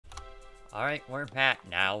Alright, we're back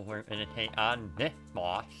now. We're gonna take on this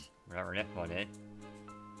boss, whatever this one is.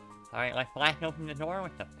 Alright, let's blast open the door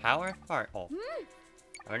with the power of sparkle.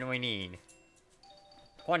 What do we need?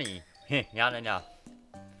 20. Not enough.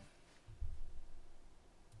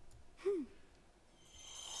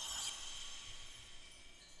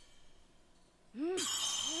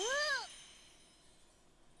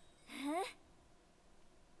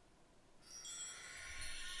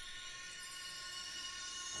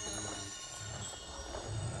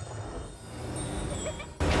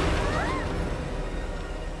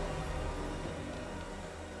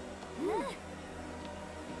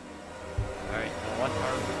 Alright, so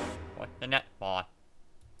what's the next boss?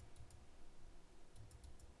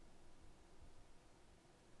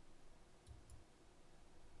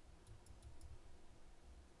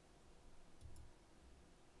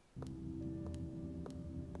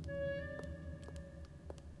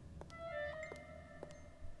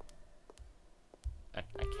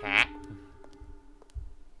 A cat?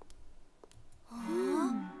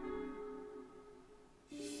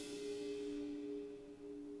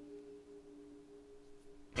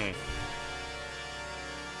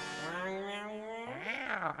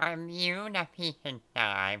 Wow, are you the piece that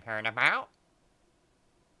I've heard about?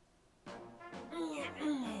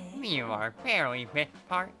 You are barely fit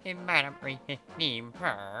part in Madame Reese's theme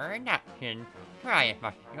production. Try as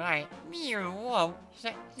much as you like, you won't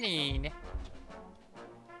succeed.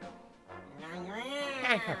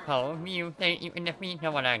 I suppose you think you can defeat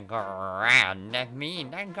someone as grand as me,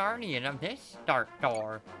 the guardian of this Stark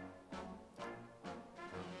Door.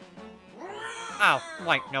 I'll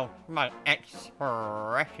wipe those smug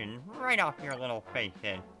expressions right off your little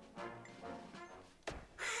faces.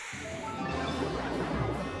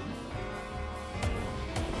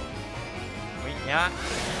 We got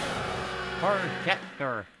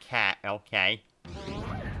Projector Cat, okay.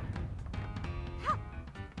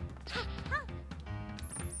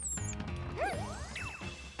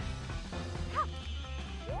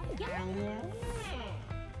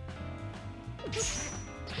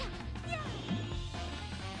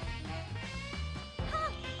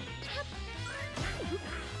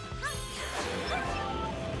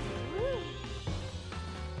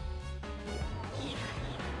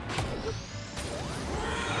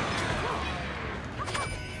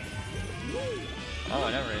 Oh,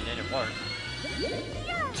 whatever it did, it worked.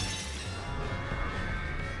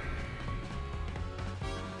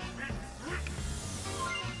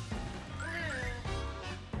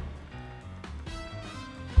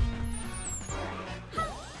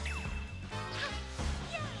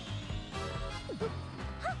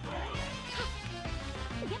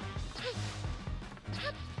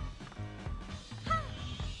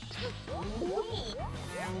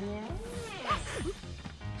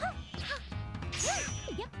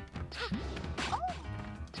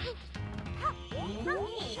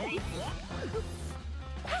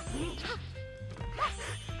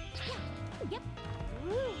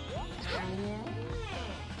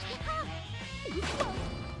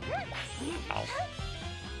 Ow.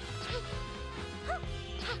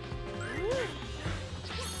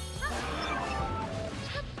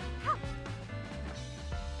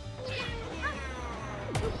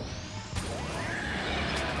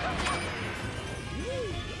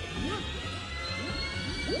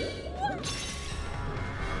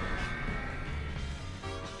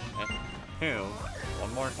 Two.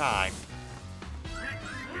 One more time.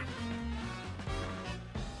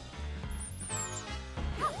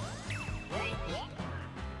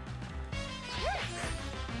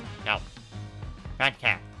 No. Bad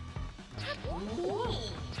cat.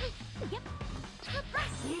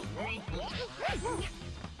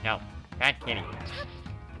 No. Bad kitty.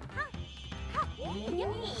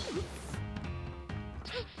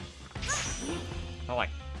 Oh, wait.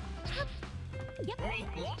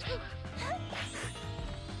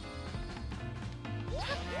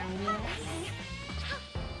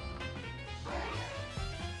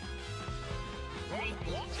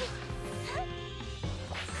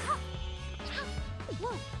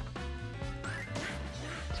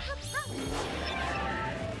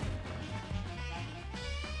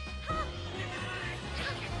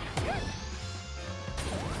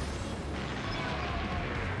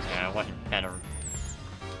 Yeah, it wasn't better.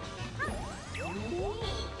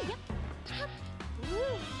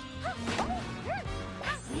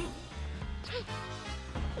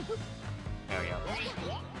 There we go.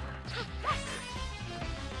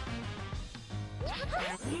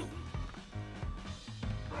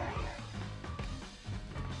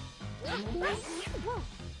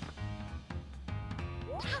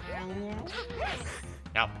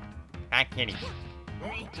 No. Bad kitty.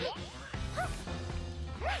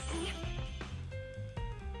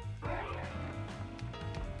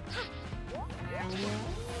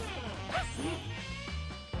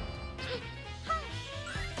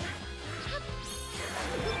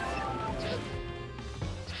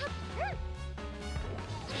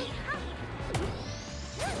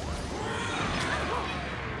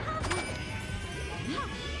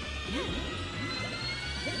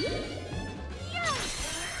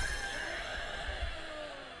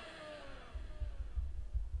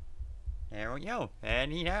 There we go.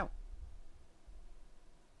 And he's out.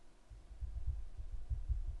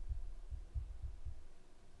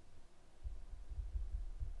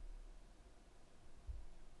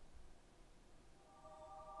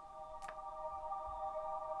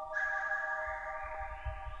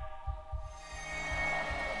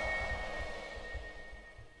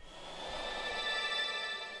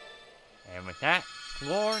 And with that,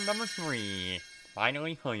 floor number 3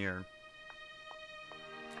 finally cleared.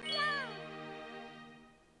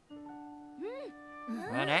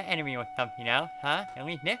 Well, that enemy was something else, huh? At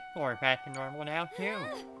least this floor is back to normal now, too.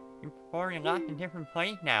 We're exploring in lots of different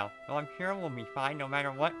places now, so I'm sure we'll be fine no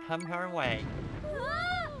matter what comes our way.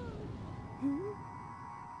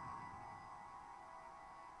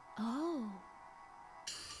 Oh.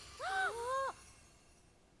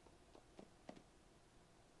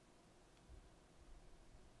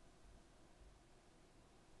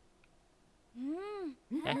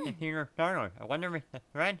 That's the Cedar Starter. I wonder if the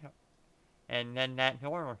thread and then that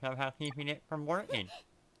door will somehow keeping it from working.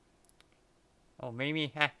 Oh, maybe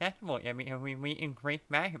it's accessible if we meet in Grape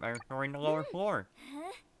Magic by restoring the lower floor.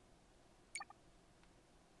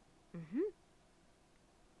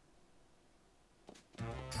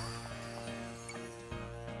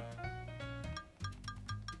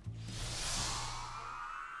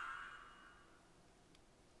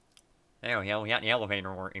 There we go, we got the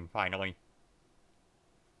elevator working finally.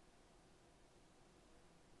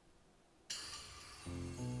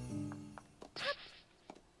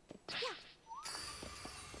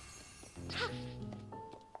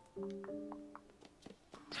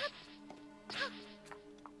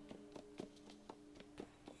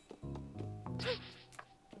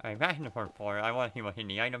 Alright, back in the first floor. I want to see what's in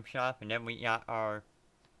the item shop, and then we got our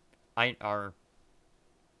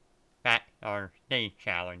stage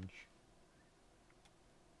challenge.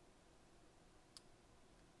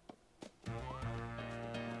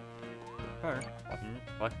 First,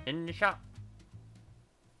 what's in the shop?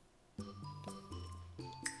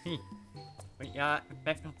 We got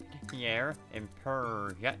special Pierre and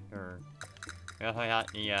Purr-Fect. We also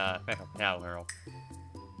got the special cowgirl.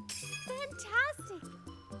 Fantastic!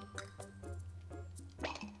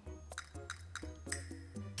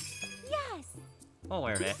 Yes! Oh,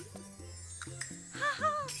 wait a minute.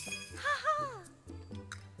 Ha-ha! Ha-ha!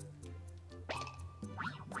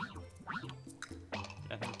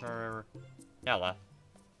 Nothing for Stella.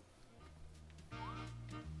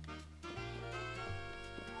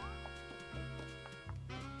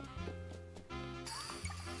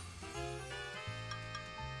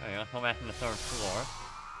 Alright, let's go back to the third floor.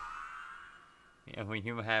 And we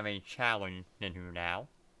do have a challenge to do now.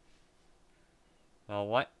 So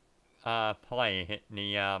what play hit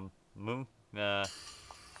the move the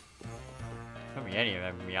could be any of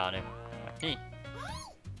them to be honest. Let's see.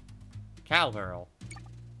 Cowgirl.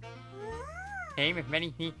 Save as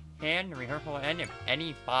many feet as can, the rehearsal will end if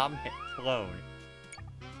any bomb explode.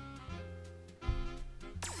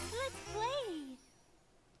 Let's play!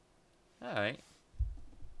 Alright.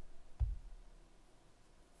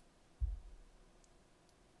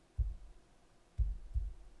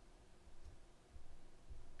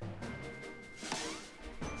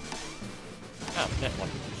 Oh, this one.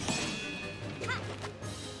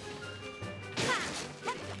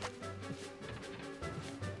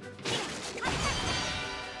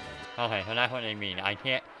 Okay, so that's what they mean. I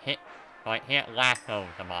can't hit, so I can't lasso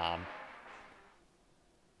the bomb.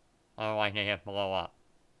 Otherwise they just blow up.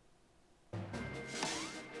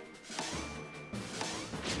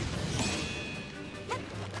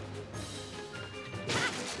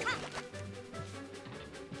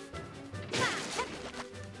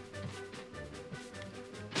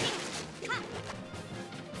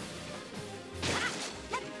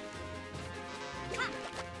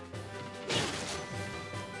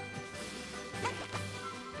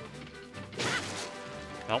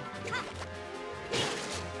 Nope.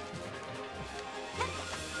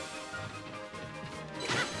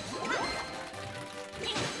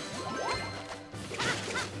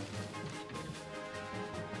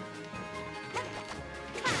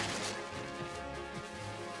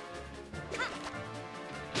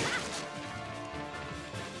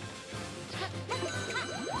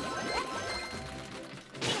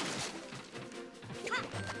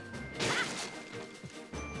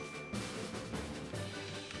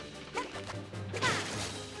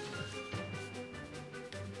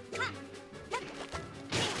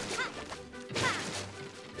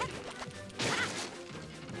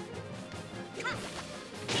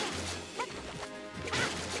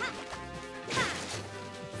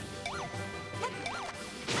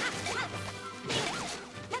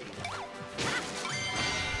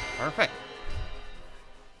 Perfect.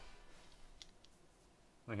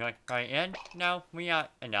 let's try again. No, we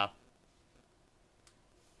got enough.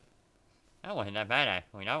 That wasn't that bad,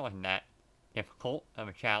 actually. That wasn't that difficult of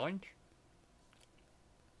a challenge.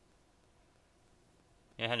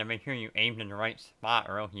 You had to make sure you aimed in the right spot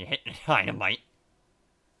or else you hit the dynamite.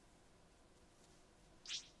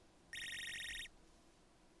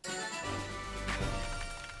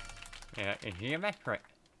 Yeah, it's geometric.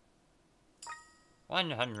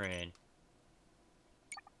 100.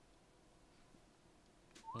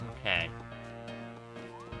 Okay.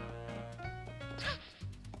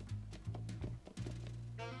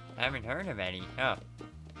 I haven't heard of any. Oh.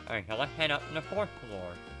 Alright, so let's head up to the 4th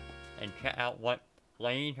floor and check out what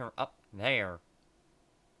blades are up there.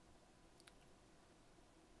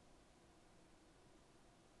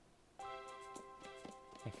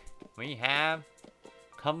 We have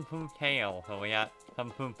Kung Fu Tail, so we got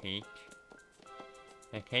Kung Fu Peach.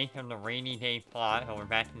 The case of the rainy day plot, so we're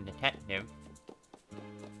back in detective.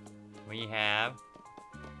 We have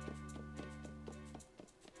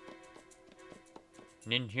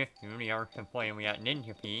Ninja, the Arts of Play, we got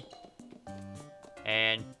Ninja Peach.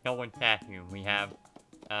 And Stolen Statue, we have,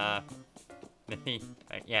 the thief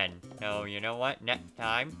again. So, you know what? Next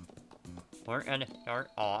time, we're gonna start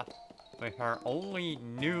off with our only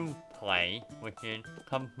new play, which is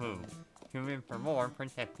Kung Fu. Tune in for more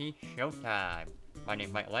Princess Peach Showtime. My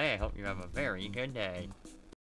name's Mike Lay, I hope you have a very good day.